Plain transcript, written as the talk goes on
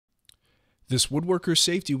This Woodworker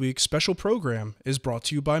Safety Week special program is brought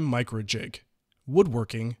to you by MicroJig.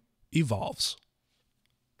 Woodworking evolves.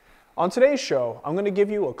 On today's show, I'm going to give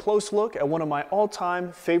you a close look at one of my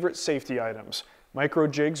all-time favorite safety items,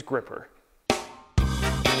 MicroJig's gripper.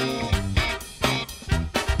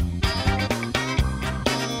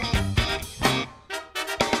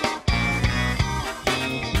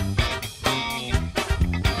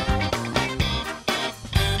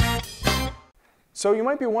 So you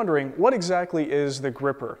might be wondering, what exactly is the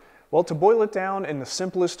gripper? Well, to boil it down in the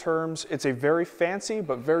simplest terms, it's a very fancy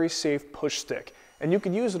but very safe push stick, and you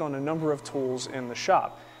can use it on a number of tools in the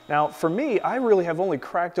shop. Now, for me, I really have only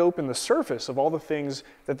cracked open the surface of all the things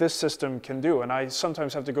that this system can do, and I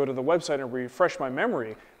sometimes have to go to the website and refresh my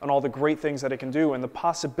memory on all the great things that it can do and the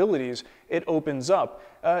possibilities it opens up.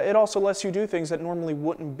 It also lets you do things that normally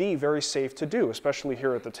wouldn't be very safe to do, especially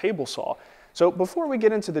here at the table saw. So before we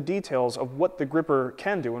get into the details of what the gripper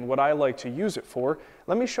can do and what I like to use it for,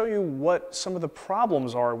 let me show you what some of the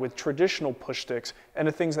problems are with traditional push sticks and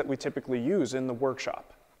the things that we typically use in the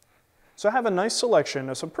workshop. So I have a nice selection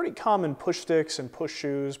of some pretty common push sticks and push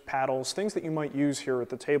shoes, paddles, things that you might use here at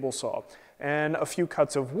the table saw, and a few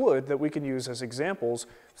cuts of wood that we can use as examples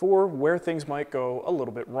for where things might go a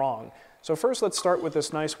little bit wrong. So first, let's start with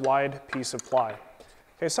this nice wide piece of ply.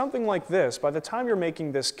 Okay, something like this, by the time you're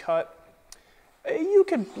making this cut, you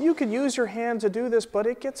could use your hand to do this, but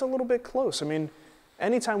it gets a little bit close. I mean,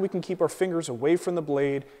 anytime we can keep our fingers away from the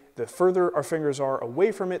blade, the further our fingers are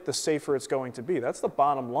away from it, the safer it's going to be. That's the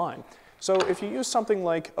bottom line. So if you use something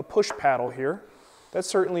like a push paddle here, that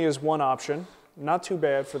certainly is one option. Not too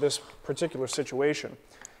bad for this particular situation.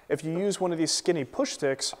 If you use one of these skinny push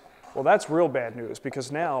sticks, well, that's real bad news,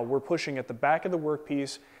 because now we're pushing at the back of the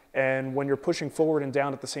workpiece, and when you're pushing forward and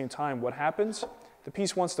down at the same time, what happens? The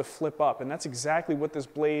piece wants to flip up, and that's exactly what this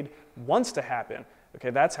blade wants to happen.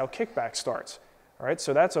 Okay, that's how kickback starts. All right,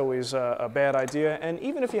 so that's always a bad idea. And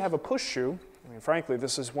even if you have a push shoe, I mean, frankly,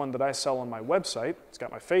 this is one that I sell on my website. It's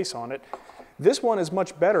got my face on it. This one is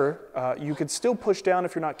much better. You could still push down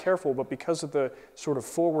if you're not careful, but because of the sort of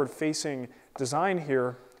forward-facing design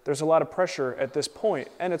here, there's a lot of pressure at this point,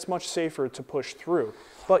 and it's much safer to push through.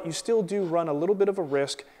 But you still do run a little bit of a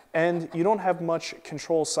risk, and you don't have much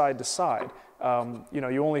control side to side.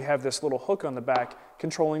 You only have this little hook on the back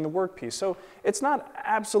controlling the workpiece. So it's not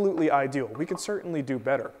absolutely ideal. We could certainly do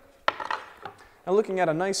better. Now, looking at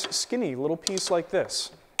a nice skinny little piece like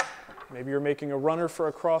this, maybe you're making a runner for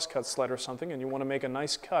a crosscut sled or something and you want to make a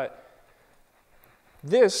nice cut.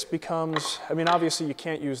 This becomes, I mean, obviously you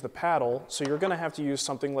can't use the paddle, so you're going to have to use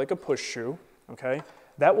something like a push shoe, okay?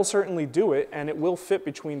 That will certainly do it, and it will fit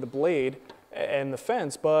between the blade and the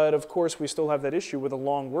fence, but of course we still have that issue with a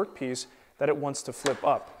long workpiece that it wants to flip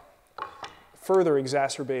up. Further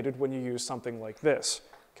exacerbated when you use something like this.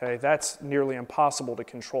 Okay, that's nearly impossible to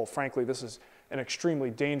control. Frankly, this is an extremely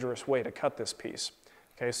dangerous way to cut this piece.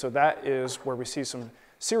 Okay, so that is where we see some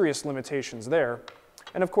serious limitations there.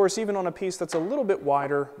 And of course, even on a piece that's a little bit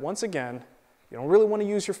wider, once again, you don't really want to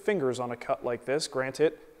use your fingers on a cut like this.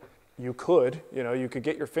 Granted, you could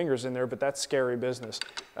get your fingers in there, but that's scary business.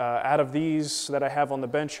 Out of these that I have on the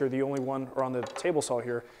bench here, the only one, or on the table saw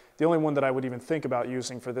here, the only one that I would even think about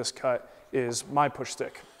using for this cut is my push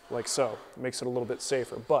stick, like so. It makes it a little bit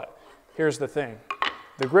safer. But here's the thing.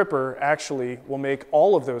 The gripper actually will make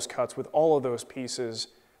all of those cuts with all of those pieces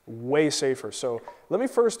way safer. So let me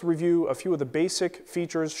first review a few of the basic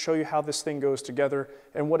features, show you how this thing goes together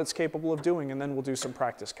and what it's capable of doing, and then we'll do some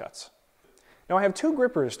practice cuts. Now, I have two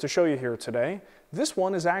grippers to show you here today. This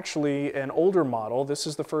one is actually an older model. This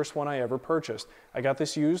is the first one I ever purchased. I got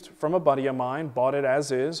this used from a buddy of mine, bought it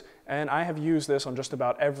as is, and I have used this on just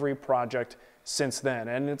about every project since then,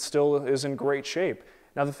 and it still is in great shape.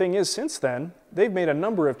 Now, the thing is, since then, they've made a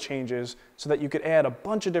number of changes so that you could add a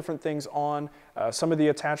bunch of different things on. Some of the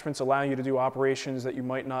attachments allow you to do operations that you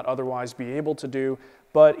might not otherwise be able to do,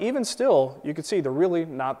 but even still, you can see they're really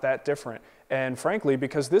not that different. And frankly,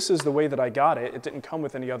 because this is the way that I got it, it didn't come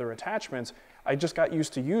with any other attachments, I just got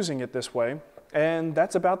used to using it this way, and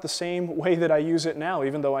that's about the same way that I use it now,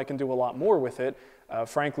 even though I can do a lot more with it.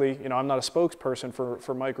 Frankly, I'm not a spokesperson for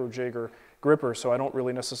MicroJig or gripper, so I don't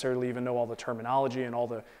really necessarily even know all the terminology and all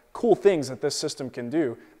the cool things that this system can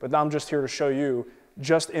do, but I'm just here to show you,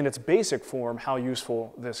 just in its basic form, how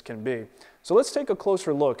useful this can be. So let's take a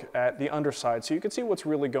closer look at the underside so you can see what's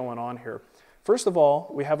really going on here. First of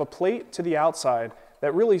all, we have a plate to the outside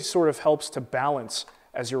that really sort of helps to balance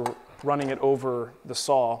as you're running it over the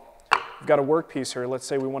saw. We've got a workpiece here. Let's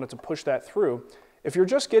say we wanted to push that through. If you're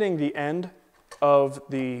just getting the end of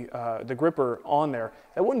the gripper on there,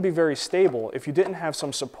 that wouldn't be very stable if you didn't have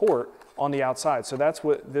some support on the outside. So that's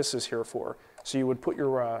what this is here for. So you would put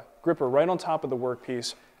your gripper right on top of the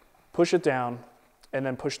workpiece, push it down, and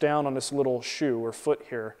then push down on this little shoe or foot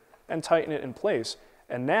here and tighten it in place.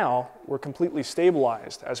 And now we're completely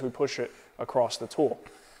stabilized as we push it across the tool.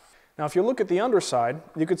 Now if you look at the underside,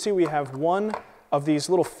 you can see we have one of these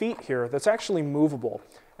little feet here that's actually movable.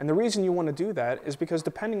 And the reason you want to do that is because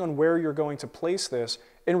depending on where you're going to place this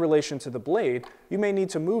in relation to the blade, you may need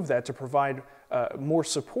to move that to provide more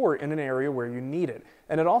support in an area where you need it.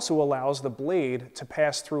 And it also allows the blade to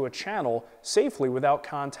pass through a channel safely without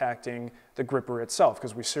contacting the gripper itself,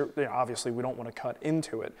 because obviously we don't want to cut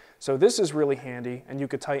into it. So this is really handy, and you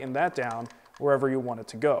could tighten that down wherever you want it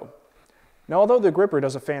to go. Now, although the gripper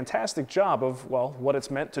does a fantastic job of, well, what it's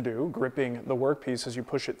meant to do, gripping the workpiece as you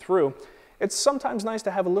push it through, it's sometimes nice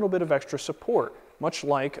to have a little bit of extra support, much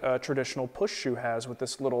like a traditional push shoe has with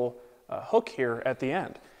this little hook here at the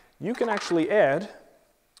end. You can actually add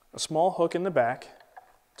a small hook in the back,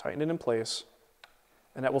 tighten it in place,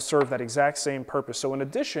 and that will serve that exact same purpose. So in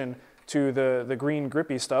addition to the green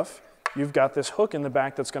grippy stuff, you've got this hook in the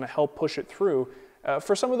back that's going to help push it through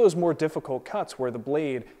for some of those more difficult cuts where the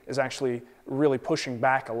blade is actually really pushing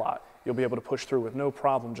back a lot. You'll be able to push through with no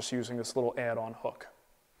problem just using this little add-on hook.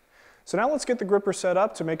 So now let's get the gripper set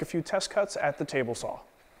up to make a few test cuts at the table saw.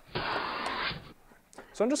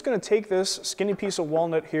 So I'm just going to take this skinny piece of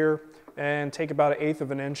walnut here and take about 1/8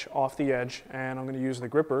 of an inch off the edge, and I'm going to use the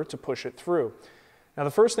gripper to push it through. Now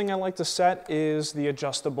the first thing I like to set is the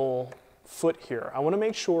adjustable foot here. I want to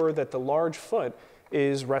make sure that the large foot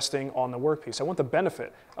is resting on the workpiece. I want the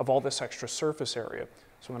benefit of all this extra surface area.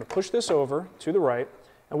 So I'm going to push this over to the right,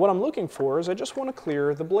 and what I'm looking for is I just want to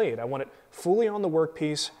clear the blade. I want it fully on the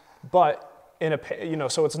workpiece, but in a,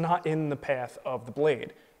 so it's not in the path of the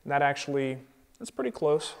blade. And that's pretty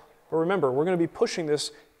close. But remember, we're going to be pushing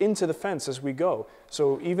this into the fence as we go.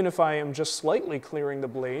 So even if I am just slightly clearing the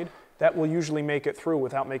blade, that will usually make it through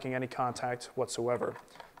without making any contact whatsoever.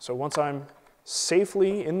 So once I'm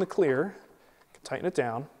safely in the clear, I can tighten it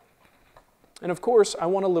down. And of course, I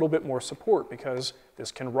want a little bit more support because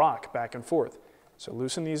this can rock back and forth. So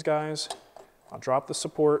loosen these guys, I'll drop the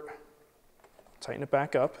support, tighten it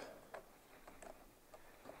back up.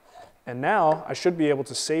 And now I should be able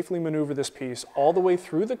to safely maneuver this piece all the way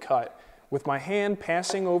through the cut with my hand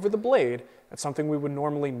passing over the blade. That's something we would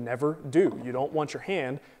normally never do. You don't want your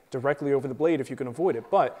hand directly over the blade if you can avoid it.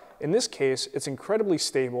 But in this case, it's incredibly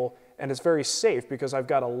stable and it's very safe because I've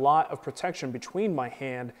got a lot of protection between my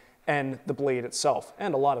hand and the blade itself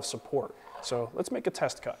and a lot of support. So let's make a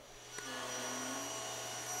test cut.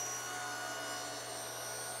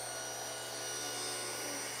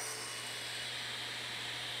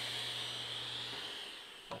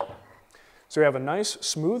 So we have a nice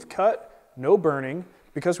smooth cut, no burning.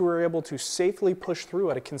 Because we were able to safely push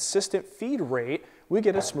through at a consistent feed rate, we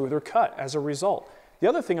get a smoother cut as a result. The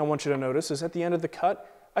other thing I want you to notice is at the end of the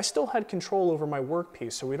cut, I still had control over my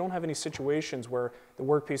workpiece, so we don't have any situations where the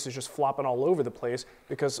workpiece is just flopping all over the place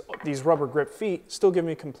because these rubber grip feet still give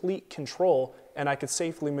me complete control and I could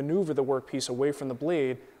safely maneuver the workpiece away from the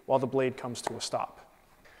blade while the blade comes to a stop.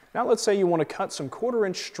 Now let's say you want to cut some 1/4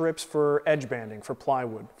 inch strips for edge banding, for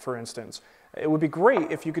plywood, for instance. It would be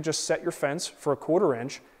great if you could just set your fence for 1/4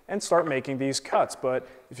 inch and start making these cuts, but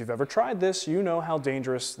if you've ever tried this, you know how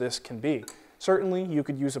dangerous this can be. Certainly, you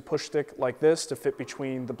could use a push stick like this to fit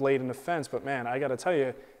between the blade and the fence, but man, I gotta tell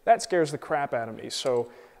you, that scares the crap out of me. So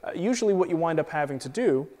usually what you wind up having to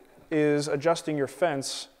do is adjusting your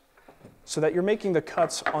fence so that you're making the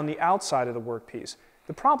cuts on the outside of the workpiece.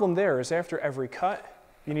 The problem there is after every cut,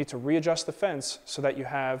 you need to readjust the fence so that you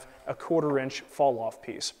have a 1/4 inch fall off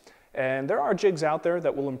piece. And there are jigs out there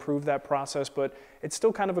that will improve that process, but it's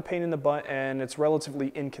still kind of a pain in the butt and it's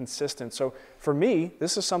relatively inconsistent. So for me,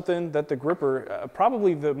 this is something that the gripper,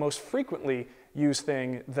 probably the most frequently used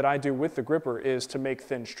thing that I do with the gripper is to make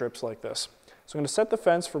thin strips like this. So I'm going to set the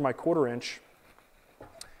fence for my 1/4 inch.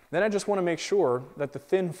 Then I just want to make sure that the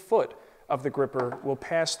thin foot of the gripper will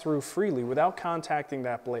pass through freely without contacting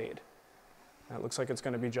that blade. And it looks like it's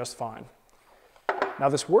going to be just fine. Now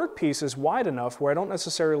this workpiece is wide enough where I don't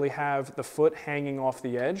necessarily have the foot hanging off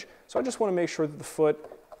the edge, so I just want to make sure that the foot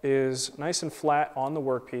is nice and flat on the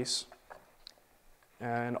workpiece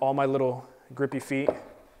and all my little grippy feet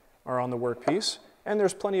are on the workpiece and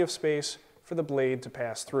there's plenty of space for the blade to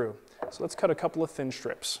pass through. So let's cut a couple of thin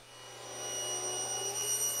strips.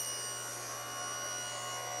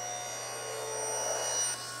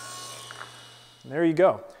 And there you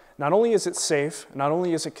go. Not only is it safe, not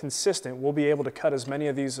only is it consistent, we'll be able to cut as many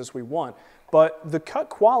of these as we want, but the cut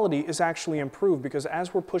quality is actually improved because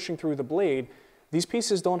as we're pushing through the blade, these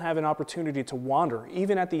pieces don't have an opportunity to wander.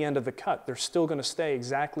 Even at the end of the cut, they're still going to stay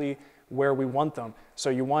exactly where we want them. So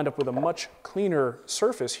you wind up with a much cleaner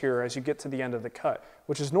surface here as you get to the end of the cut,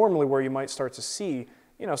 which is normally where you might start to see,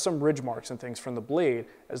 some ridge marks and things from the blade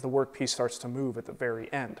as the workpiece starts to move at the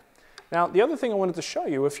very end. Now, the other thing I wanted to show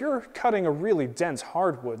you, if you're cutting a really dense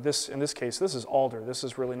hardwood, in this case, this is alder. This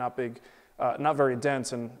is really not big, not very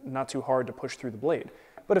dense and not too hard to push through the blade.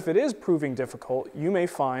 But if it is proving difficult, you may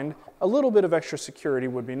find a little bit of extra security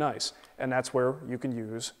would be nice. And that's where you can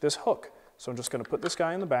use this hook. So I'm just going to put this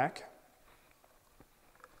guy in the back.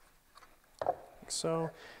 Like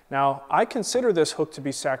so. Now, I consider this hook to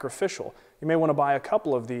be sacrificial. You may want to buy a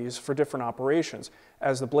couple of these for different operations.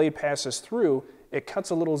 As the blade passes through, it cuts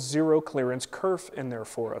a little zero clearance kerf in there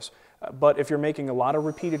for us. But if you're making a lot of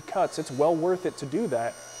repeated cuts, it's well worth it to do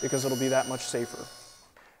that because it'll be that much safer.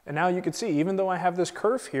 And now you can see, even though I have this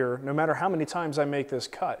kerf here, no matter how many times I make this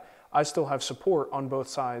cut, I still have support on both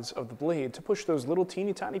sides of the blade to push those little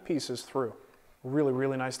teeny tiny pieces through. Really,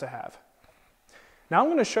 really nice to have. Now I'm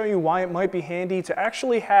going to show you why it might be handy to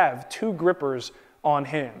actually have two grippers on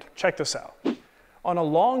hand. Check this out. On a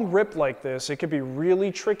long rip like this, it can be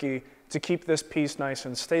really tricky to keep this piece nice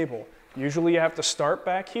and stable. Usually you have to start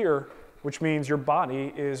back here, which means your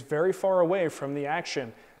body is very far away from the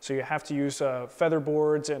action. So you have to use feather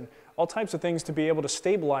boards and all types of things to be able to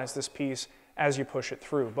stabilize this piece as you push it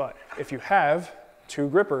through. But if you have two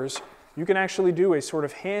grippers, you can actually do a sort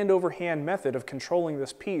of hand-over-hand method of controlling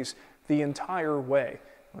this piece the entire way.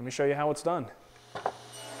 Let me show you how it's done.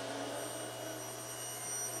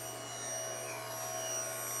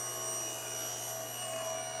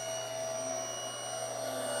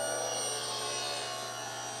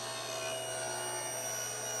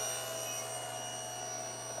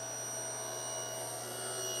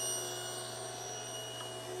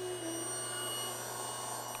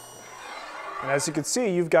 And as you can see,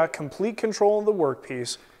 you've got complete control of the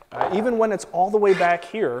workpiece. Even when it's all the way back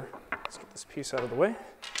here, let's get this piece out of the way.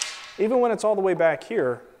 Even when it's all the way back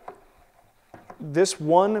here, this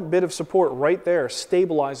one bit of support right there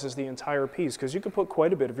stabilizes the entire piece because you can put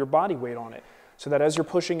quite a bit of your body weight on it. So that as you're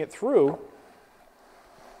pushing it through,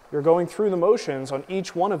 you're going through the motions on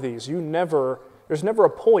each one of these. There's never a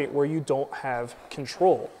point where you don't have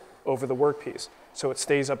control over the workpiece. So it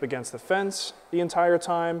stays up against the fence the entire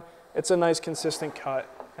time. It's a nice consistent cut,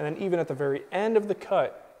 and then even at the very end of the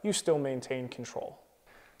cut, you still maintain control.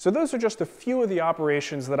 So those are just a few of the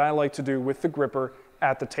operations that I like to do with the gripper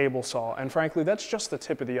at the table saw, and frankly, that's just the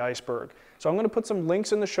tip of the iceberg. So I'm going to put some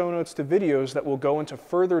links in the show notes to videos that will go into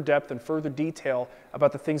further depth and further detail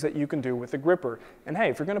about the things that you can do with the gripper. And hey,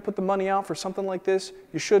 if you're going to put the money out for something like this,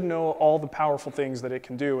 you should know all the powerful things that it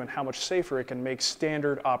can do and how much safer it can make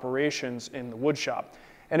standard operations in the wood shop.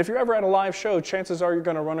 And if you're ever at a live show, chances are you're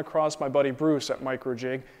going to run across my buddy Bruce at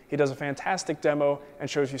MicroJig. He does a fantastic demo and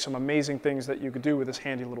shows you some amazing things that you could do with this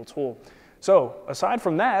handy little tool. So aside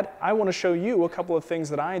from that, I want to show you a couple of things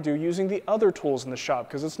that I do using the other tools in the shop,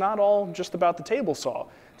 because it's not all just about the table saw.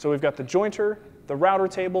 So we've got the jointer, the router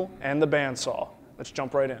table, and the bandsaw. Let's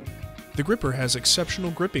jump right in. The gripper has exceptional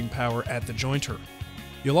gripping power at the jointer.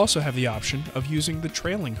 You'll also have the option of using the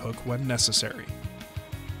trailing hook when necessary.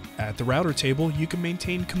 At the router table, you can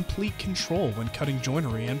maintain complete control when cutting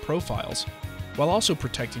joinery and profiles, while also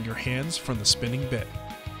protecting your hands from the spinning bit.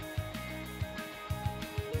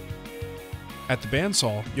 At the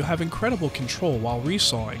bandsaw, you'll have incredible control while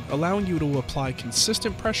resawing, allowing you to apply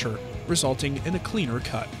consistent pressure, resulting in a cleaner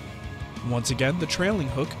cut. Once again, the trailing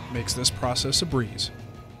hook makes this process a breeze.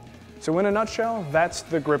 So in a nutshell, that's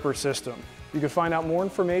the gripper system. You can find out more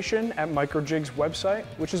information at MicroJig's website,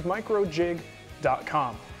 which is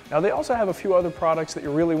microjig.com. Now they also have a few other products that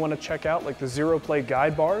you really want to check out, like the zero play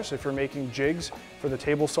guide bars if you're making jigs for the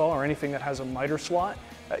table saw or anything that has a miter slot.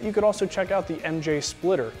 You could also check out the MJ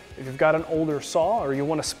splitter. If you've got an older saw or you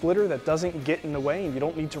want a splitter that doesn't get in the way and you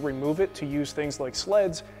don't need to remove it to use things like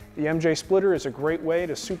sleds, the MJ splitter is a great way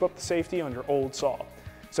to soup up the safety on your old saw.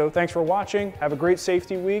 So thanks for watching, have a great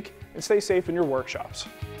safety week, and stay safe in your workshops.